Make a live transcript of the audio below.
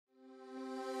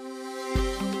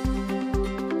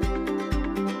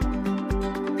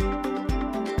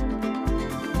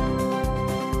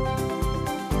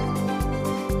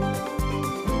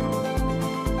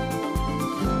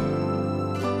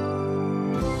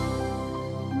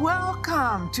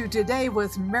Welcome to Today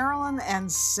with Marilyn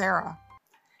and Sarah.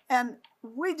 And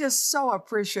we just so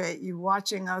appreciate you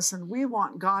watching us, and we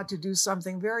want God to do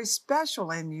something very special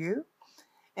in you.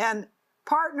 And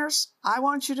partners, I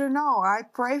want you to know I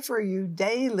pray for you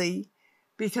daily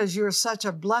because you're such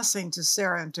a blessing to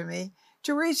Sarah and to me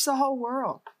to reach the whole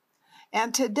world.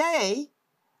 And today,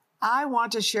 I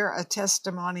want to share a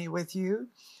testimony with you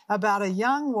about a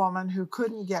young woman who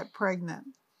couldn't get pregnant.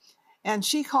 And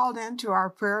she called into our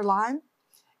prayer line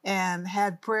and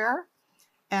had prayer.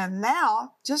 And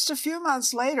now, just a few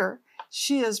months later,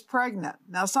 she is pregnant.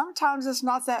 Now, sometimes it's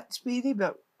not that speedy,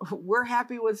 but we're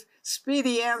happy with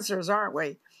speedy answers, aren't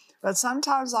we? But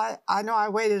sometimes I know I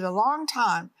waited a long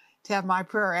time to have my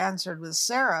prayer answered with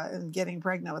Sarah and getting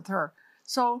pregnant with her.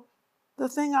 So the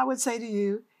thing I would say to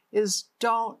you is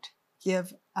don't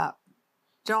give up.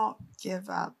 Don't give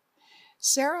up.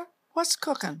 Sarah, what's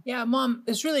cooking? Yeah, Mom,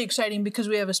 it's really exciting because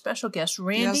we have a special guest,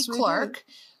 Randy Clark.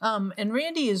 And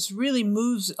Randy really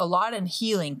moves a lot in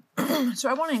healing. So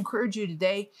I want to encourage you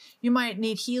today. You might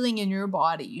need healing in your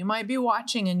body. You might be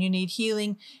watching and you need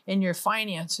healing in your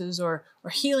finances or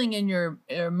healing in your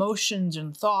emotions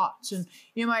and thoughts. And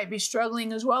you might be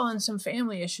struggling as well in some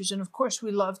family issues. And of course,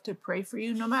 we love to pray for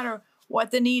you no matter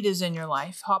what the need is in your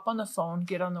life. Hop on the phone,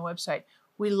 get on the website.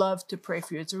 We love to pray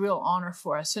for you. It's a real honor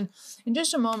for us. And in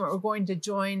just a moment, we're going to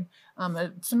join a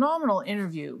phenomenal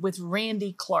interview with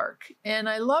Randy Clark. And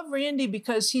I love Randy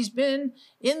because he's been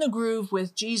in the groove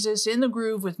with Jesus, in the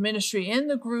groove with ministry, in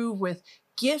the groove with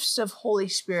gifts of Holy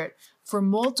Spirit for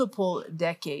multiple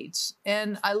decades.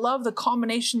 And I love the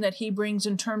combination that he brings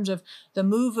in terms of the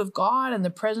move of God and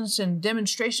the presence and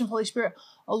demonstration of Holy Spirit,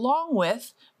 along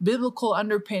with biblical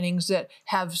underpinnings that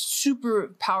have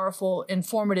super powerful,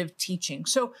 informative teaching.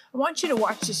 So I want you to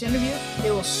watch this interview.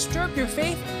 It will stir up your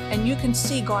faith and you can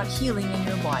see God healing in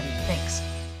your body. Thanks.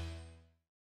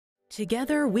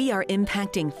 Together, we are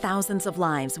impacting thousands of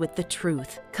lives with the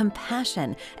truth,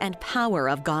 compassion, and power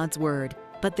of God's Word.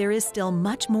 But there is still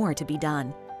much more to be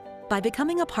done. By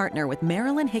becoming a partner with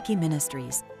Marilyn Hickey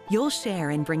Ministries, you'll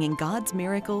share in bringing God's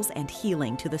miracles and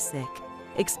healing to the sick,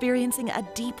 experiencing a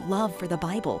deep love for the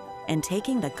Bible, and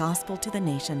taking the gospel to the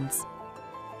nations.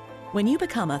 When you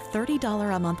become a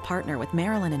 $30 a month partner with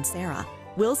Marilyn and Sarah,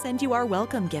 we'll send you our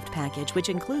welcome gift package, which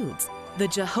includes the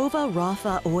Jehovah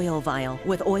Rapha oil vial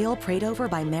with oil prayed over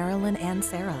by Marilyn and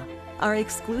Sarah, our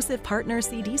exclusive partner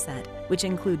CD set, which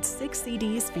includes 6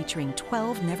 CDs featuring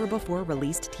 12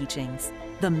 never-before-released teachings,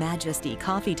 the Majesty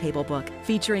Coffee Table Book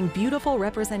featuring beautiful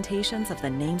representations of the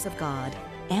names of God,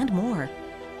 and more.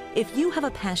 If you have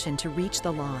a passion to reach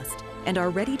the lost and are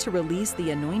ready to release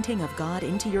the anointing of God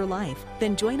into your life,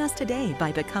 then join us today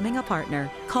by becoming a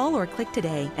partner. Call or click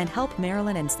today and help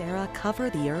Marilyn and Sarah cover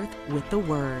the earth with the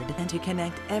Word and to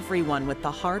connect everyone with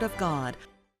the heart of God.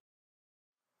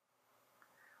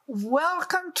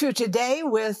 Welcome to Today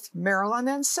with Marilyn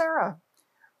and Sarah.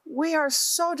 We are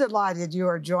so delighted you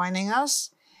are joining us,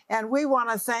 and we want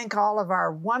to thank all of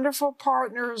our wonderful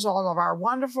partners, all of our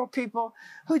wonderful people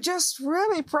who just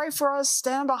really pray for us,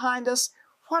 stand behind us.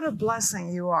 What a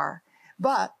blessing you are.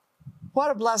 But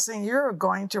what a blessing you're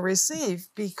going to receive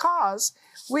because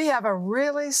we have a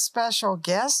really special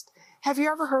guest. Have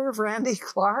you ever heard of Randy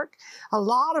Clark? A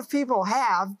lot of people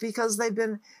have because they've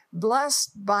been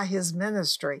blessed by his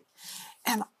ministry.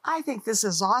 And I think this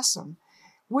is awesome.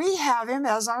 We have him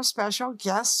as our special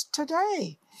guest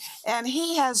today. And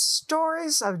he has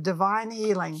stories of divine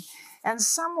healing. And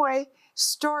some way,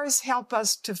 stories help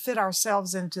us to fit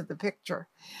ourselves into the picture.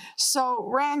 So,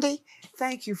 Randy,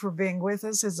 thank you for being with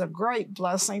us. It's a great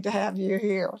blessing to have you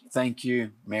here. Thank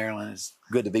you, Marilyn. It's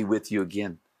good to be with you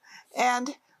again.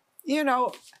 And, you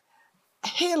know,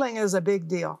 healing is a big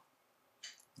deal.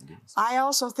 It is. I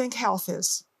also think health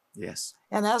is. Yes.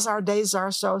 And as our days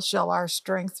are, so shall our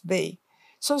strength be.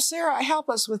 So, Sarah, help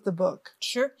us with the book.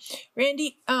 Sure.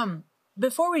 Randy,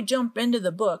 before we jump into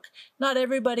the book, not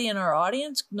everybody in our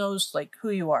audience knows like who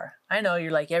you are. I know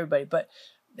you're like everybody, but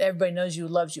everybody knows you,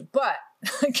 loves you. But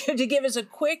could you give us a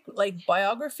quick like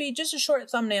biography, just a short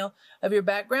thumbnail of your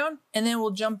background, and then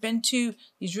we'll jump into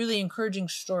these really encouraging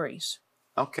stories.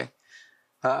 Okay.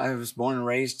 I was born and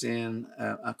raised in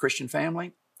a Christian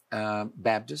family,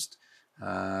 Baptist.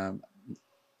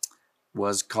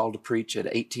 Was called to preach at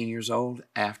 18 years old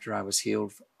after I was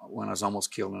healed when I was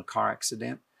almost killed in a car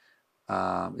accident.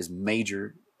 It was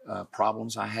major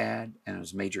problems I had, and it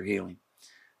was major healing.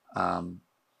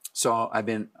 So I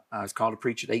was called to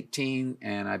preach at 18,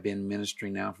 and I've been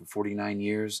ministering now for 49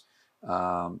 years.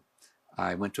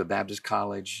 I went to a Baptist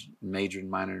college, majored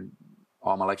and minored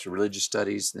all my lecture religious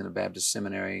studies, then a Baptist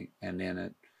seminary, and then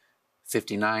at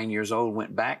 59 years old,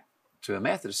 went back to a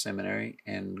Methodist seminary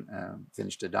and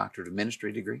finished a doctorate of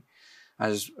ministry degree.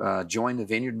 I joined the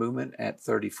Vineyard Movement at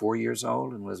 34 years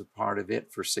old and was a part of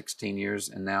it for 16 years.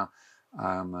 And now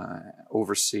I'm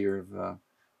overseer of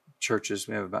churches.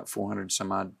 We have about 400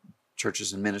 some odd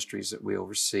churches and ministries that we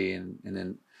oversee. And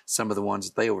then some of the ones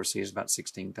that they oversee is about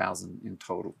 16,000 in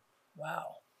total.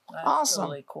 Wow. That's awesome.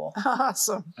 Really cool.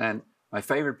 Awesome. And my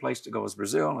favorite place to go is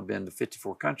Brazil. I've been to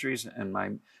 54 countries, and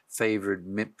my favorite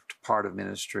part of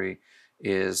ministry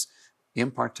is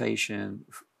impartation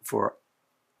for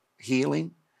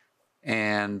healing,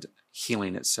 and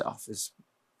healing itself is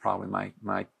probably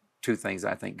my two things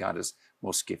I think God has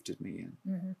most gifted me in.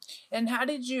 Mm-hmm. And how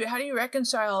do you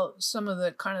reconcile some of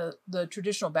the kind of the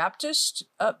traditional Baptist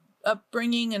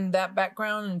upbringing and that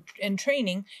background and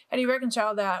training? How do you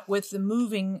reconcile that with the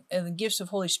moving and the gifts of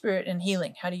Holy Spirit and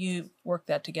healing? How do you work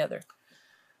that together?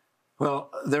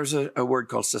 Well, there's a word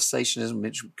called cessationism,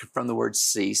 which from the word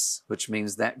cease, which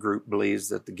means that group believes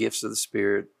that the gifts of the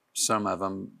Spirit, some of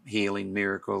them healing,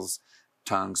 miracles,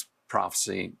 tongues,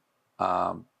 prophecy,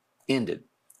 ended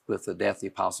with the death of the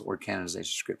apostle or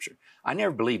canonization of Scripture. I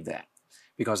never believed that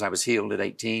because I was healed at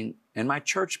 18, and my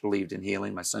church believed in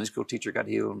healing. My Sunday school teacher got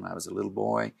healed when I was a little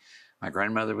boy. My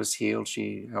grandmother was healed.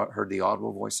 She heard the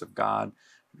audible voice of God.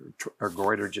 Her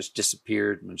goiter just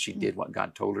disappeared when she did what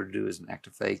God told her to do as an act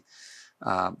of faith.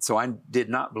 So I did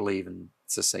not believe in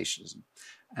cessationism.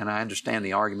 And I understand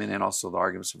the argument and also the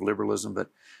arguments of liberalism, but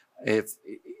if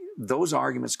those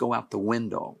arguments go out the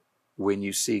window when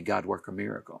you see God work a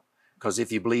miracle, because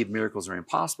if you believe miracles are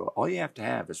impossible, all you have to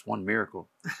have is one miracle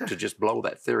to just blow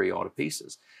that theory all to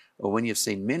pieces. But when you've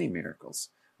seen many miracles,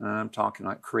 and I'm talking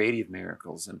like creative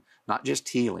miracles and not just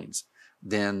healings,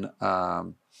 then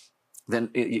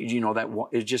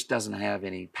it just doesn't have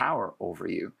any power over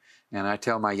you. And I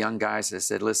tell my young guys, I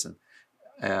said, listen,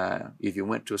 if you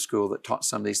went to a school that taught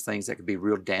some of these things that could be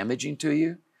real damaging to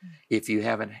you, if you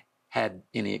haven't had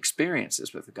any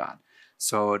experiences with God.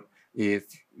 So if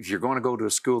you're going to go to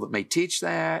a school that may teach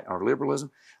that or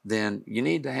liberalism, then you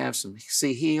need to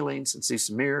see healings and see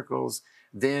some miracles.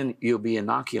 Then you'll be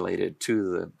inoculated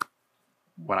to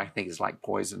what I think is like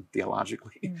poison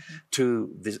theologically,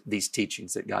 to these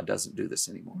teachings that God doesn't do this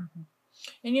anymore. Mm-hmm.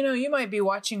 And you might be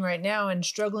watching right now and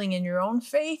struggling in your own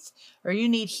faith, or you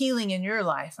need healing in your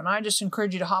life. And I just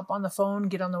encourage you to hop on the phone,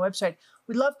 get on the website.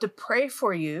 We'd love to pray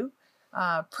for you.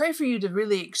 Pray for you to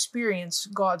really experience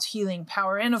God's healing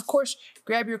power. And of course,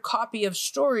 grab your copy of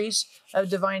Stories of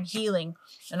Divine Healing.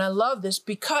 And I love this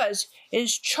because it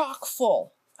is chock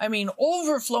full. I mean,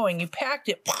 overflowing. You packed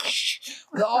it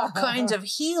with all kinds of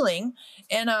healing.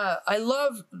 And I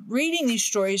love reading these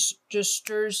stories, just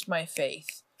stirs my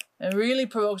faith. It really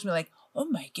provokes me like, oh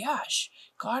my gosh,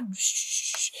 God.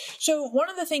 So one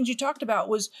of the things you talked about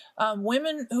was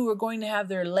women who were going to have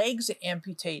their legs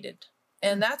amputated.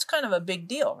 And that's kind of a big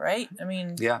deal, right? I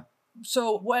mean, yeah.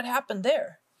 So what happened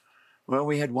there? Well,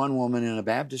 we had one woman in a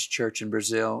Baptist church in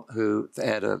Brazil who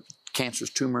had a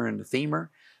cancerous tumor in the femur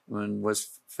and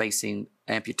was facing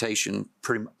amputation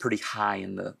pretty high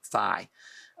in the thigh.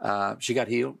 She got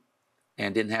healed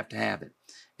and didn't have to have it.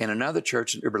 In another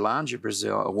church in Uberlândia,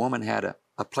 Brazil, a woman had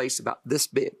a place about this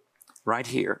big, right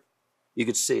here. You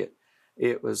could see it.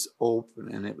 It was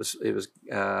open and it was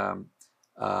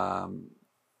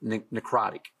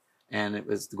necrotic, and it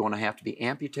was going to have to be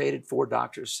amputated. 4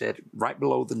 doctors said right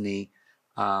below the knee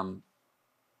the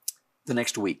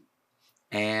next week.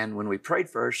 And when we prayed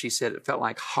for her, she said it felt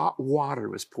like hot water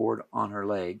was poured on her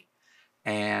leg.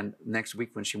 And next week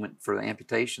when she went for the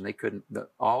amputation, they couldn't,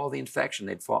 all the infection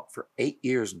they'd fought for 8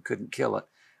 years and couldn't kill it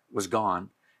was gone,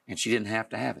 and she didn't have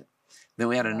to have it. Then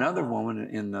we had another woman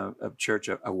in the church,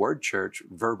 a word church,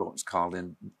 Verbo it's called,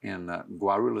 in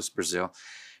Guarulhos, Brazil.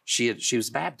 She was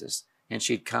Baptist, and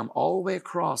she'd come all the way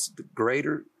across the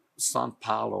greater São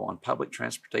Paulo on public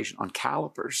transportation on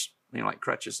calipers, like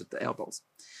crutches at the elbows.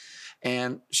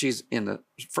 And she's in the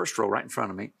first row right in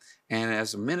front of me. And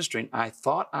as I'm ministering, I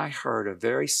thought I heard a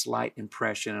very slight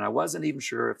impression, and I wasn't even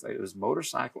sure if it was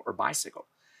motorcycle or bicycle.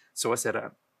 So I said,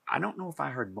 I don't know if I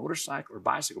heard motorcycle or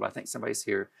bicycle, but I think somebody's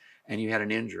here, and you had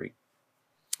an injury.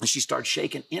 And she started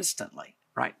shaking instantly,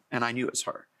 right? And I knew it was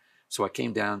her. So I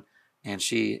came down, and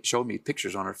she showed me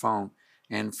pictures on her phone.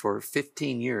 And for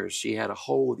 15 years, she had a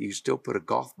hole that you still put a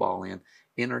golf ball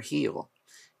in her heel.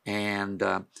 And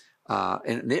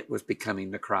it was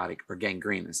becoming necrotic or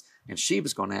gangrenous. And she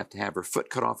was going to have her foot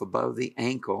cut off above the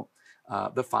ankle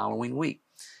the following week.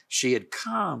 She had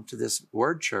come to this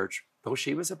word church, though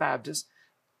she was a Baptist,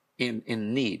 in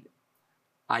need.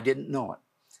 I didn't know it.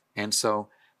 And so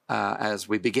as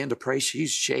we begin to pray,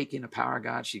 she's shaking the power of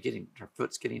God. Her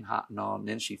foot's getting hot and all. And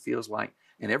then she feels like,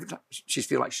 and every time she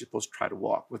feels like she's supposed to try to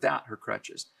walk without her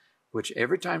crutches, which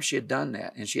every time she had done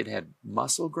that, and she had had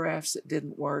muscle grafts that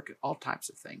didn't work, all types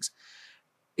of things,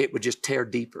 it would just tear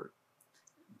deeper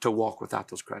to walk without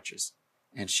those crutches.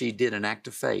 And she did an act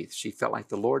of faith. She felt like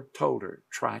the Lord told her,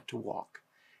 try to walk.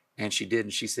 And she did.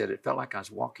 And she said, it felt like I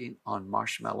was walking on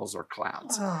marshmallows or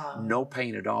clouds. Oh. No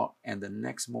pain at all. And the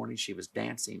next morning she was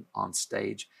dancing on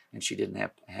stage and she didn't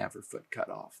have to have her foot cut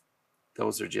off.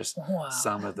 Those are just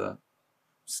some of the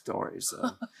stories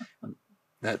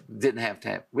that didn't have to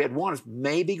have. We had one who's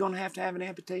maybe going to have an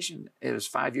amputation. It was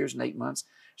 5 years and 8 months.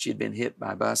 She had been hit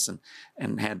by a bus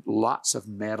and had lots of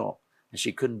metal and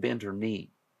she couldn't bend her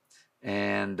knee.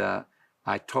 And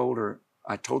I told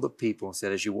the people,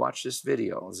 said, as you watch this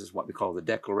video, this is what we call the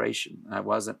declaration. And I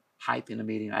wasn't hyping a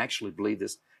meeting. I actually believe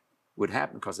this would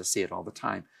happen because I see it all the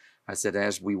time. I said,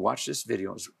 as we watch this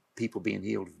video, people being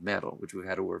healed of metal, which we've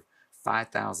had over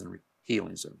 5,000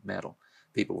 healings of metal,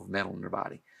 people with metal in their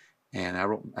body. And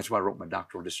that's why I wrote my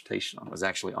doctoral dissertation on it. It was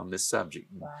actually on this subject.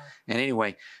 Wow. And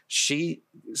anyway, she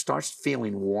starts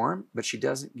feeling warm, but she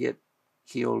doesn't get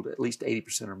healed at least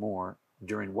 80% or more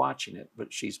during watching it,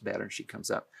 but she's better and she comes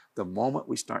up. The moment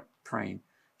we start praying,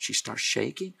 she starts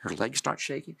shaking, her legs start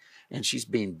shaking, and she's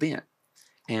being bent.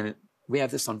 And we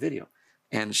have this on video.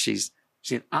 And she's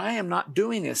saying, I am not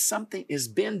doing this. Something is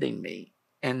bending me.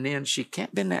 And then she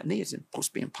can't bend that knee. It's supposed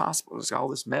to be impossible. There's all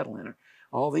this metal in her,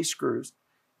 all these screws.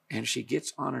 And she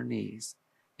gets on her knees.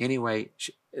 Anyway,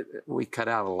 we cut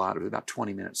out a lot of it, about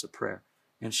 20 minutes of prayer.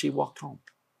 And she walked home.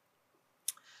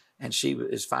 And she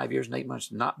is 5 years and 8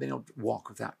 months not being able to walk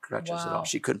without crutches at all.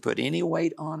 She couldn't put any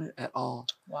weight on it at all.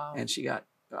 Wow. And she got,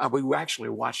 we were actually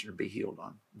watching her be healed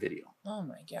on video. Oh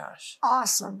my gosh.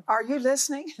 Awesome. Are you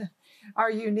listening? Are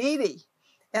you needy?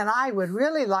 And I would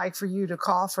really like for you to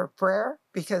call for prayer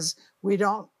because we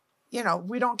don't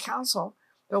counsel,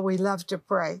 but we love to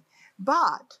pray.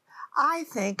 But I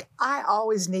think I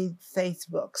always need faith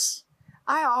books.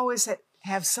 I always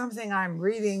have something I'm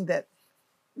reading that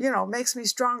makes me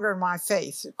stronger in my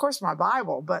faith. Of course, my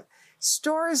Bible, but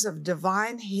stories of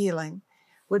divine healing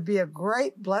would be a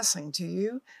great blessing to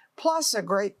you, plus a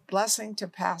great blessing to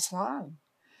pass on.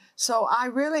 So I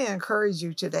really encourage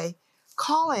you today,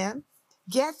 call in,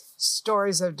 get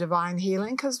stories of divine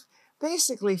healing, because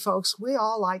basically, folks, we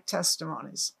all like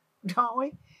testimonies, don't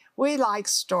we? We like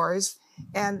stories,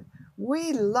 and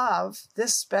we love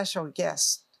this special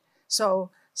guest.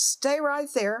 So stay right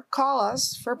there, call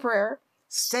us for prayer.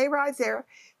 Stay right there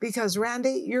because,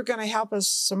 Randy, you're going to help us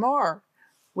some more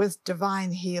with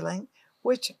divine healing,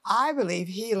 which I believe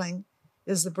healing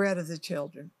is the bread of the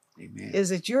children. Amen.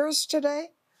 Is it yours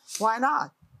today? Why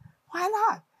not? Why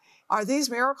not? Are these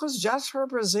miracles just for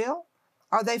Brazil?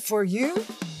 Are they for you?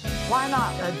 Why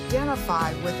not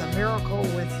identify with a miracle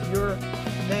with your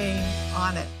name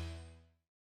on it?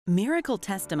 Miracle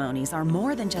testimonies are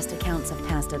more than just accounts of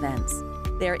past events.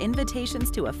 They're invitations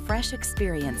to a fresh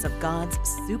experience of God's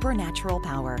supernatural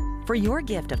power. For your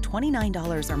gift of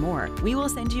 $29 or more, we will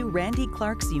send you Randy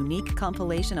Clark's unique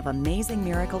compilation of amazing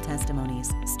miracle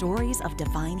testimonies, stories of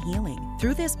divine healing.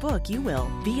 Through this book, you will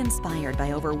be inspired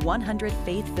by over 100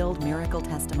 faith-filled miracle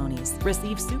testimonies,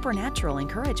 receive supernatural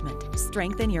encouragement,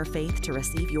 strengthen your faith to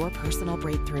receive your personal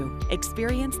breakthrough,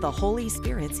 experience the Holy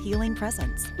Spirit's healing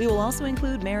presence. We will also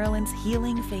include Marilyn's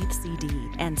Healing Faith CD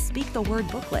and Speak the Word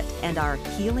booklet and our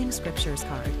Healing Scriptures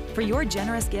card. For your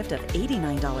generous gift of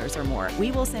 $89 or more,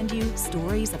 we will send you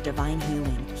Stories of Divine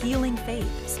Healing, Healing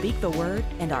Faith, Speak the Word,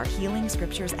 and our Healing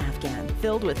Scriptures Afghan.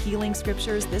 Filled with healing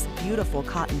scriptures, this beautiful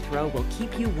cotton throw will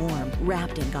keep you warm,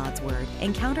 wrapped in God's Word.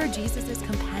 Encounter Jesus'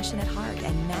 compassionate heart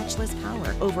and matchless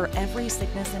power over every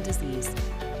sickness and disease.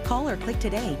 Call or click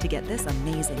today to get this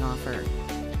amazing offer.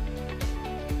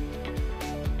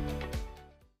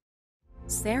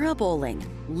 Sarah Bowling,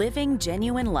 Living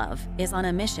Genuine Love, is on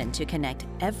a mission to connect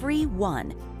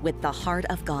everyone with the heart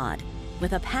of God.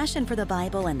 With a passion for the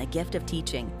Bible and the gift of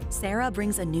teaching, Sarah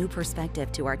brings a new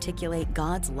perspective to articulate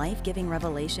God's life-giving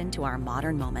revelation to our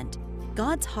modern moment.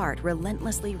 God's heart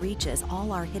relentlessly reaches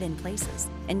all our hidden places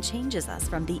and changes us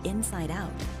from the inside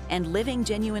out. And Living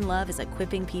Genuine Love is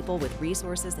equipping people with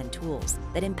resources and tools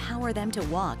that empower them to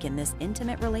walk in this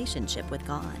intimate relationship with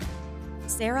God.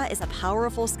 Sarah is a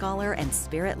powerful scholar and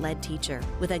spirit-led teacher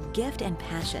with a gift and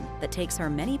passion that takes her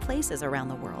many places around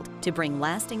the world to bring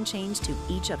lasting change to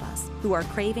each of us who are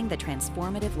craving the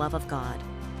transformative love of God.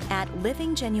 At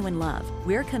Living Genuine Love,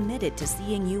 we're committed to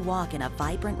seeing you walk in a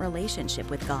vibrant relationship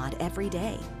with God every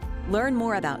day. Learn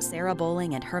more about Sarah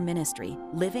Bowling and her ministry,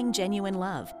 Living Genuine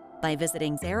Love, by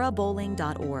visiting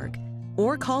sarahbowling.org.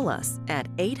 or call us at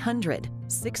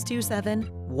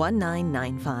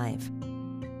 800-627-1995.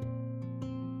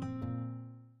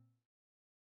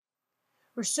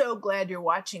 We're so glad you're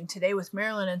watching today with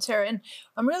Marilyn and Sarah. And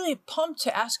I'm really pumped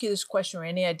to ask you this question,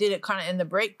 Randy. I did it kind of in the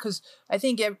break because I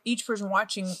think each person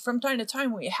watching, from time to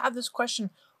time, we have this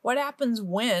question: what happens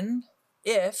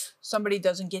if somebody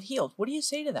doesn't get healed? What do you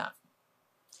say to that?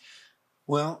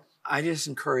 Well, I just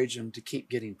encourage them to keep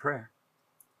getting prayer.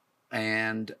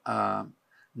 And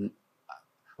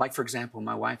like, for example,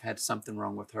 my wife had something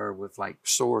wrong with her with like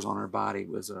sores on her body,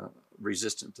 was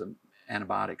resistant to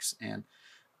antibiotics, and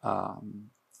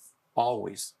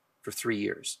always for 3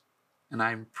 years. And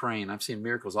I'm praying. I've seen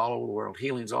miracles all over the world,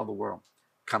 healings all over the world.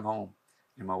 Come home,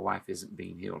 and my wife isn't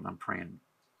being healed. And I'm praying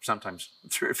sometimes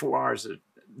 3 or 4 hours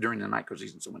during the night because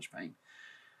she's in so much pain.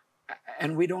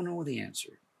 And we don't know the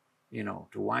answer, to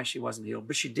why she wasn't healed.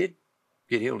 But she did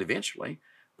get healed eventually,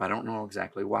 but I don't know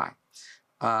exactly why.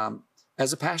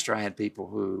 As a pastor, I had people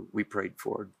who we prayed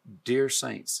for, dear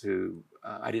saints who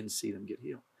I didn't see them get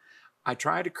healed. I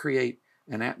try to create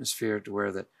an atmosphere to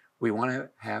where that we want to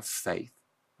have faith.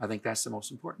 I think that's the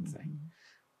most important thing.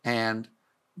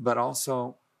 But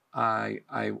also I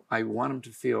want them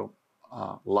to feel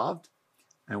loved,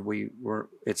 and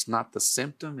it's not the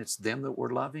symptom, it's them that we're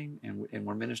loving, and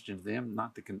we're ministering to them,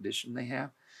 not the condition they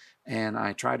have. And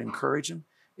I try to encourage them.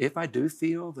 If I do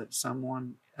feel that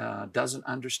someone doesn't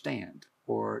understand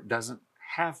or doesn't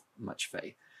have much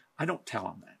faith, I don't tell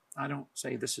them that. I don't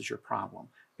say this is your problem,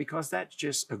 because that's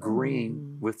just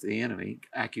agreeing with the enemy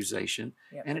accusation,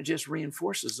 and it just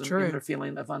reinforces them in their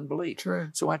feeling of unbelief.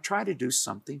 So I try to do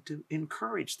something to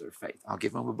encourage their faith. I'll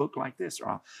give them a book like this, or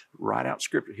I'll write out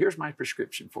scripture. Here's my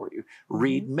prescription for you.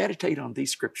 Read, meditate on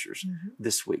these scriptures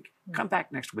this week. Come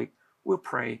back next week. We'll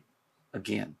pray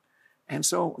again. And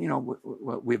so,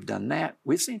 we've done that.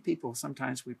 We've seen people,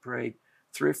 sometimes we prayed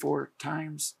 3 or 4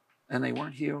 times and they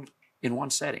weren't healed in one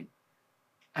setting.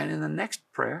 And in the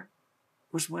next prayer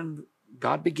was when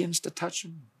God begins to touch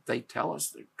them. They tell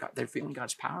us they're feeling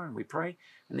God's power, and we pray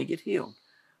and they get healed.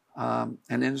 And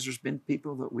then there's been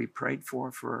people that we prayed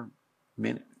for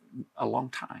a long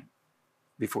time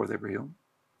before they were healed.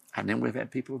 And then we've had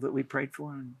people that we prayed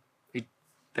for and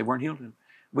they weren't healed.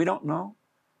 We don't know.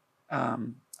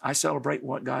 I celebrate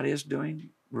what God is doing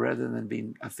rather than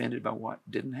being offended by what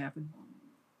didn't happen.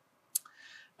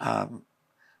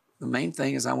 The main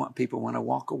thing is I want people, when I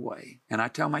walk away, and I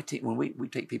tell my team, when we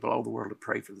take people all over the world to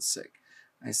pray for the sick,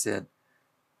 I said,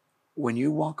 when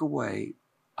you walk away,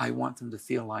 I want them to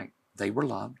feel like they were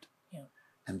loved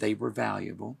and they were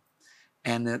valuable,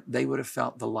 and that they would have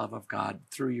felt the love of God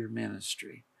through your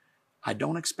ministry. I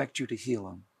don't expect you to heal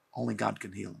them. Only God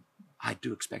can heal them. I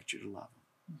do expect you to love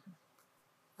them.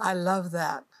 I love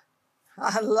that.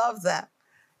 I love that.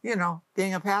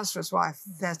 Being a pastor's wife,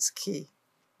 that's key.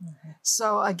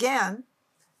 So again,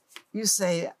 you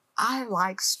say, I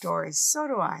like stories. So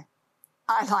do I.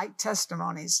 I like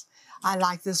testimonies. I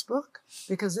like this book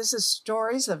because this is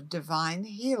stories of divine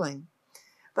healing.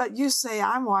 But you say,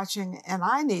 I'm watching and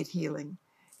I need healing.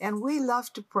 And we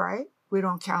love to pray. We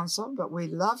don't counsel, but we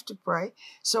love to pray.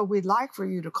 So we'd like for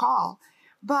you to call.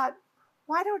 But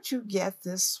why don't you get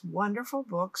this wonderful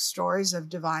book, Stories of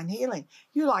Divine Healing?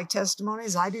 You like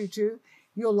testimonies. I do too.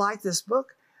 You'll like this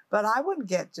book. But I wouldn't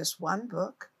get just one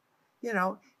book.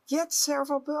 Get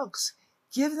several books.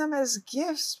 Give them as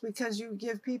gifts, because you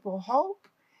give people hope.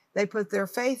 They put their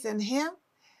faith in Him,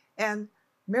 and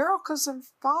miracles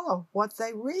follow what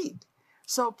they read.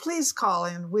 So please call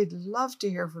in. We'd love to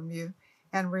hear from you.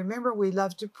 And remember, we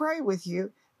love to pray with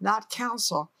you, not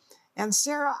counsel. And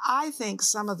Sarah, I think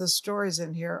some of the stories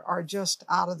in here are just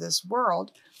out of this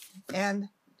world. And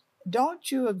don't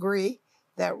you agree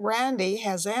that Randy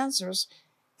has answers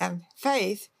and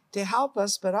faith to help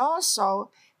us, but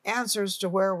also answers to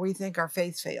where we think our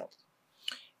faith failed?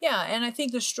 Yeah, and I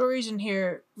think the stories in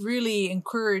here really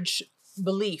encourage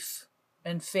belief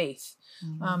and faith.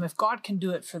 If God can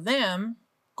do it for them,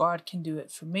 God can do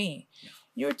it for me.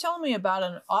 You were telling me about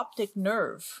an optic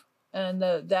nerve, and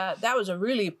that was a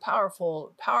really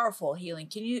powerful healing.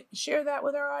 Can you share that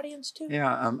with our audience too?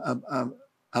 Yeah,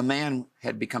 a man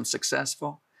had become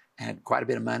successful, had quite a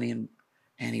bit of money, and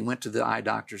he went to the eye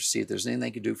doctor to see if there's anything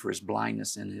they could do for his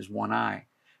blindness in his one eye.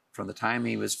 From the time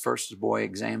he was first boy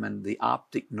examined, the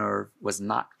optic nerve was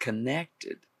not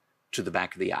connected to the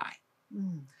back of the eye.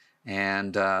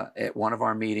 And at one of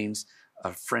our meetings,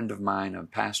 a friend of mine, a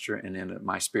pastor, and then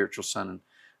my spiritual son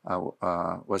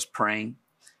was praying,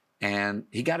 and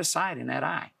he got a sight in that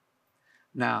eye.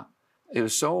 Now, it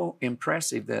was so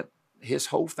impressive that his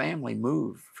whole family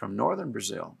moved from northern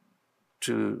Brazil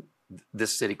to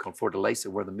this city called Fortaleza,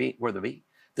 where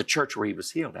the church where he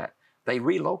was healed at. They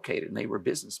relocated, and they were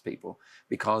business people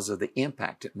because of the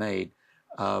impact it made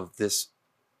of this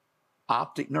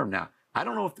optic nerve. Now, I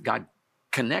don't know if God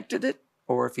connected it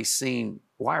or if he's seen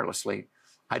wirelessly.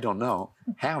 I don't know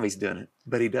how he's doing it,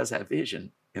 but he does have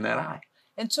vision in that eye.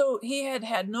 And so he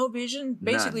had no vision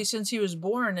basically None. since he was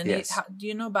born. And Yes. do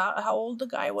you know about how old the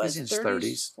guy was? He's in his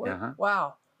 30s. Uh-huh.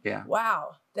 Wow. Yeah.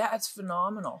 Wow. That's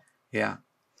phenomenal. Yeah.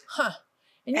 Huh.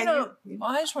 And you And know, you-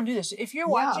 I just want to do this. If you're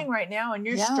Yeah. watching right now and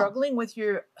you're Yeah. struggling with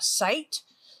your sight,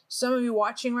 some of you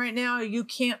watching right now, you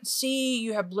can't see,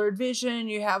 you have blurred vision,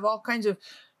 you have all kinds of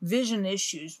vision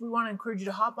issues. We want to encourage you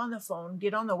to hop on the phone,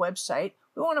 get on the website.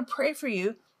 We want to pray for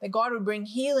you that God would bring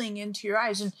healing into your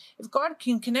eyes. And if God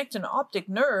can connect an optic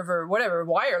nerve or whatever,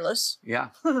 wireless, Yeah.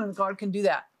 God can do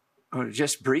that.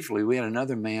 Just briefly, we had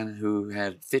another man who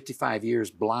had 55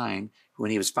 years blind. When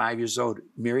he was 5 years old,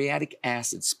 muriatic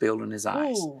acid spilled in his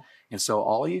eyes. Ooh. And so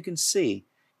all you can see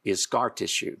is scar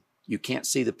tissue. You can't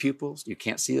see the pupils. You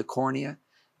can't see the cornea.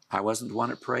 I wasn't the one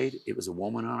that prayed. It was a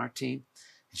woman on our team.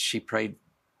 She prayed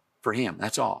for him.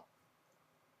 That's all.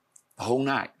 The whole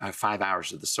night, 5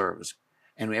 hours of the service.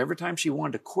 And every time she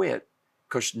wanted to quit,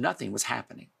 because nothing was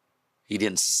happening. He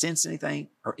didn't sense anything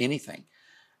or anything.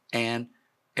 And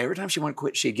every time she wanted to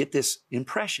quit, she'd get this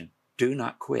impression, do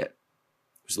not quit.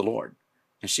 It was the Lord.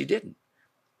 And she didn't.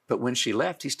 But when she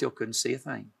left, he still couldn't see a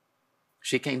thing.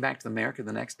 She came back to America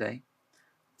the next day.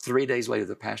 3 days later,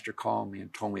 the pastor called me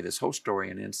and told me this whole story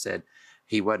and then said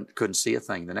he couldn't see a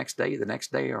thing. The next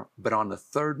day, but on the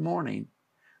third morning,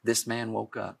 this man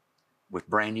woke up with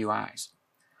brand new eyes,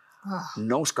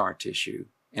 no scar tissue,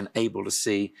 and able to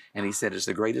see. And he said it's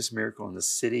the greatest miracle in the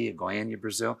city of Goiânia,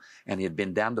 Brazil. And he had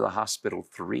been down to the hospital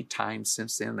 3 times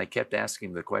since then. They kept asking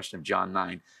him the question of John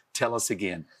 9, tell us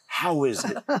again, how is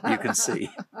it you can see?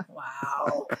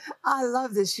 Wow. I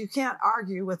love this. You can't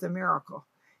argue with a miracle.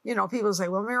 You know, people say,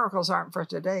 well, miracles aren't for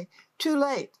today. Too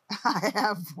late. I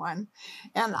have one.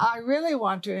 And I really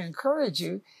want to encourage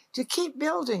you to keep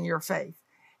building your faith.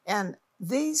 And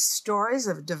these stories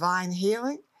of divine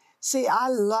healing, see, I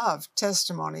love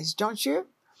testimonies, don't you?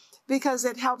 Because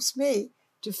it helps me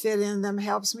to fit in them,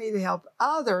 helps me to help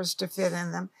others to fit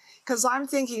in them. Because I'm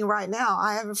thinking right now,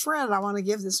 I have a friend I want to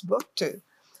give this book to.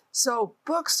 So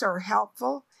books are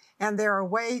helpful, and they're a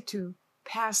way to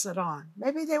pass it on.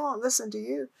 Maybe they won't listen to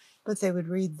you, but they would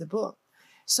read the book.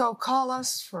 So call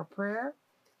us for prayer.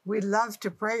 We'd love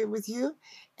to pray with you.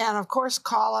 And of course,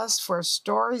 call us for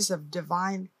stories of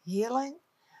divine healing.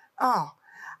 Oh,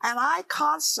 and I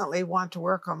constantly want to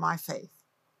work on my faith.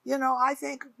 You know, I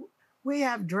think we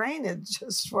have drainage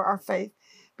just for our faith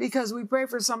because we pray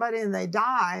for somebody and they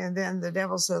die, and then the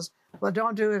devil says, well,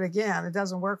 don't do it again. It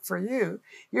doesn't work for you.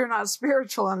 You're not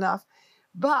spiritual enough.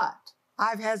 But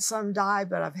I've had some die,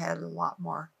 but I've had a lot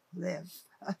more live.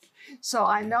 So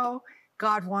I know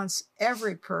God wants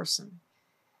every person.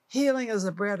 Healing is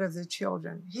the bread of the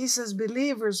children. He says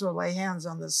believers will lay hands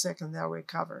on the sick and they'll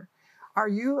recover. Are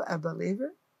you a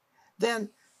believer? Then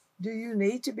do you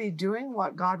need to be doing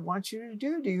what God wants you to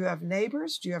do? Do you have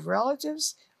neighbors? Do you have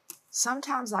relatives?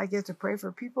 Sometimes I get to pray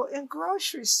for people in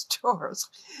grocery stores.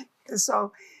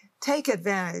 So take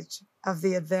advantage of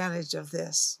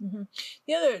this.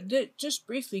 Mm-hmm. Just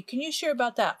briefly, can you share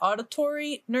about that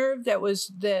auditory nerve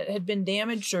that had been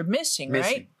damaged or missing,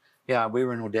 right? Yeah, we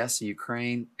were in Odessa,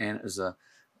 Ukraine, and it was a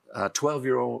 12 to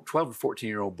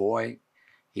 14-year-old boy.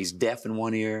 He's deaf in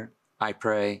one ear. I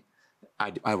pray.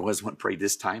 I was one prayed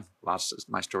this time. Lots of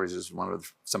my stories is one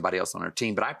with somebody else on our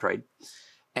team, but I prayed,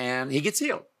 and he gets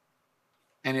healed.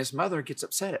 And his mother gets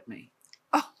upset at me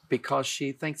because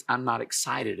she thinks I'm not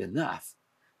excited enough.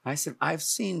 I said, I've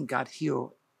seen God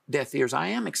heal deaf ears. I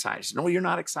am excited. She said, no, you're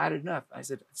not excited enough. I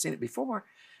said, I've seen it before.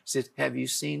 She said, have you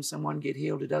seen someone get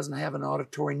healed who doesn't have an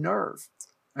auditory nerve?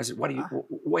 I said,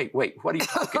 wait, what are you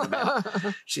talking about?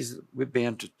 She said, we've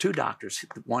been to 2 doctors,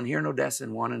 one here in Odessa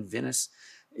and one in Venice,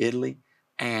 Italy.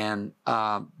 And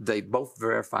they both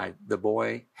verified the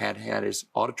boy had his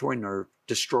auditory nerve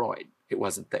destroyed. It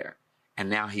wasn't there. And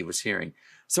now he was hearing.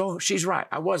 So she's right.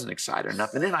 I wasn't excited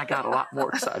enough. And then I got a lot more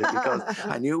excited because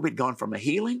I knew we'd gone from a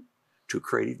healing to a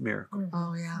creative miracle.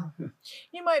 Oh, yeah.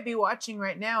 You might be watching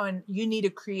right now and you need a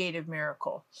creative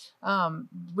miracle.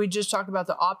 We just talked about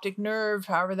the optic nerve,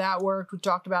 however that worked. We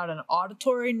talked about an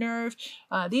auditory nerve.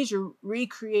 These are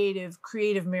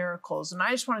creative miracles. And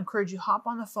I just want to encourage you, hop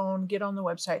on the phone, get on the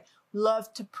website.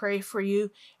 Love to pray for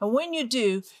you. And when you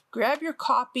do, grab your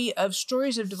copy of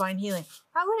Stories of Divine Healing.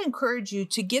 I would encourage you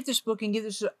to get this book and give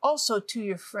this also to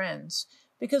your friends,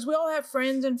 because we all have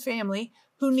friends and family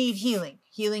who need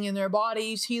healing in their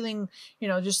bodies, healing,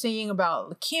 just thinking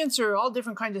about cancer, all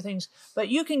different kinds of things. But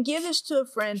you can give this to a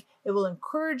friend. It will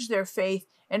encourage their faith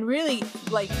and really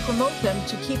promote them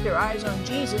to keep their eyes on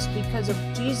Jesus because of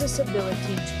Jesus' ability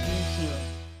to do healing.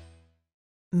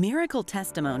 Miracle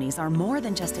testimonies are more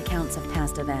than just accounts of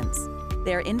past events.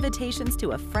 They're invitations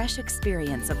to a fresh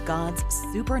experience of God's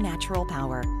supernatural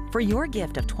power. For your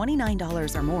gift of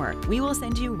 $29 or more, we will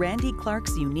send you Randy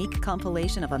Clark's unique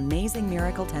compilation of amazing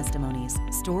miracle testimonies,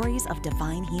 stories of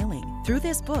divine healing. Through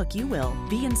this book, you will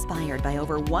be inspired by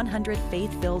over 100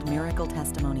 faith-filled miracle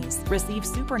testimonies, receive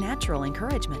supernatural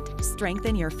encouragement,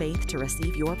 strengthen your faith to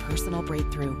receive your personal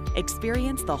breakthrough,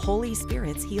 experience the Holy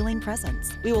Spirit's healing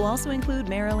presence. We will also include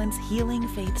Marilyn's Healing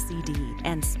Faith CD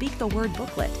and Speak the Word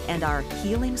booklet and our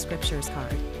Healing Scriptures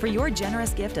card. For your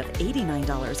generous gift of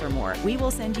 $89 or more, we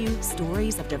will send you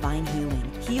Stories of Divine Healing,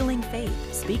 Healing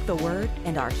Faith, Speak the Word,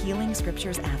 and our Healing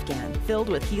Scriptures Afghan. Filled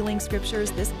with Healing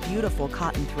Scriptures, this beautiful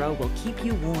cotton throw will keep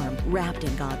you warm, wrapped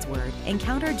in God's Word.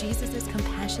 Encounter Jesus'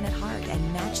 compassionate heart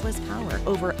and matchless power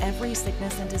over every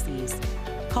sickness and disease.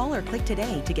 Call or click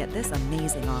today to get this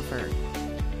amazing offer.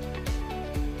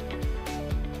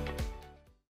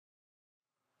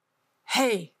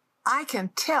 Hey, I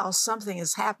can tell something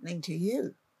is happening to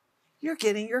you. You're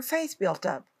getting your faith built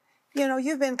up.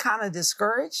 You've been kind of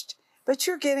discouraged, but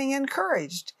you're getting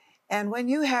encouraged. And when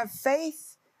you have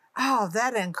faith,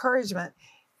 that encouragement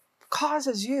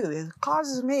causes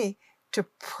me to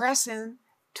press in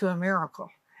to a miracle.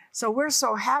 So we're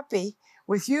so happy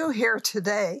with you here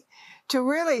today to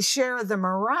really share the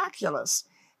miraculous.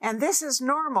 And this is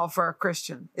normal for a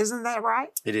Christian. Isn't that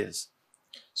right? It is.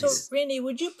 So, Randy,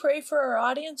 would you pray for our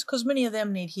audience? Because many of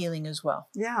them need healing as well.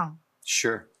 Yeah.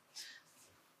 Sure.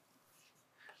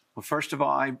 Well, first of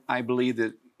all, I believe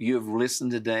that you have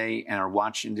listened today and are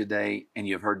watching today, and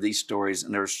you have heard these stories,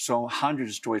 and there's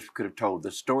hundreds of stories we could have told.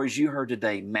 The stories you heard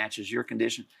today matches your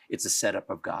condition. It's a setup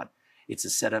of God. It's a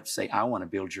setup to say, I want to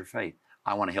build your faith.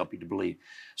 I want to help you to believe.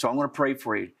 So I want to pray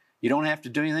for you. You don't have to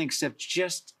do anything except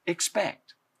just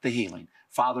expect the healing.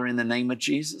 Father, in the name of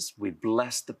Jesus, we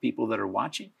bless the people that are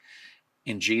watching.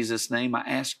 In Jesus' name, I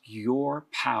ask your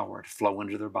power to flow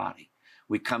into their body.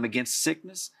 We come against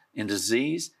sickness and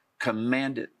disease,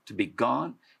 command it to be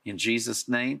gone in Jesus'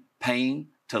 name, pain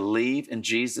to leave in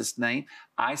Jesus' name,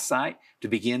 eyesight to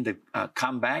begin to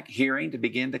come back, hearing to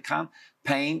begin to come,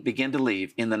 pain begin to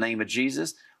leave. In the name of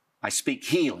Jesus, I speak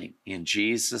healing in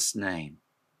Jesus' name.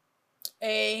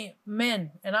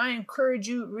 Amen. And I encourage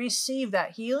you, receive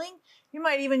that healing. You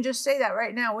might even just say that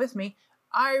right now with me.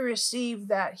 I receive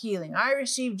that healing. I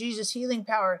receive Jesus' healing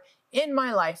power in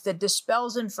my life that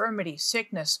dispels infirmity,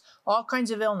 sickness, all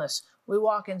kinds of illness. We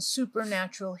walk in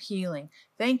supernatural healing.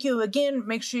 Thank you again.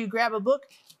 Make sure you grab a book.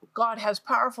 God has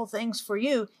powerful things for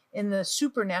you in the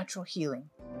supernatural healing.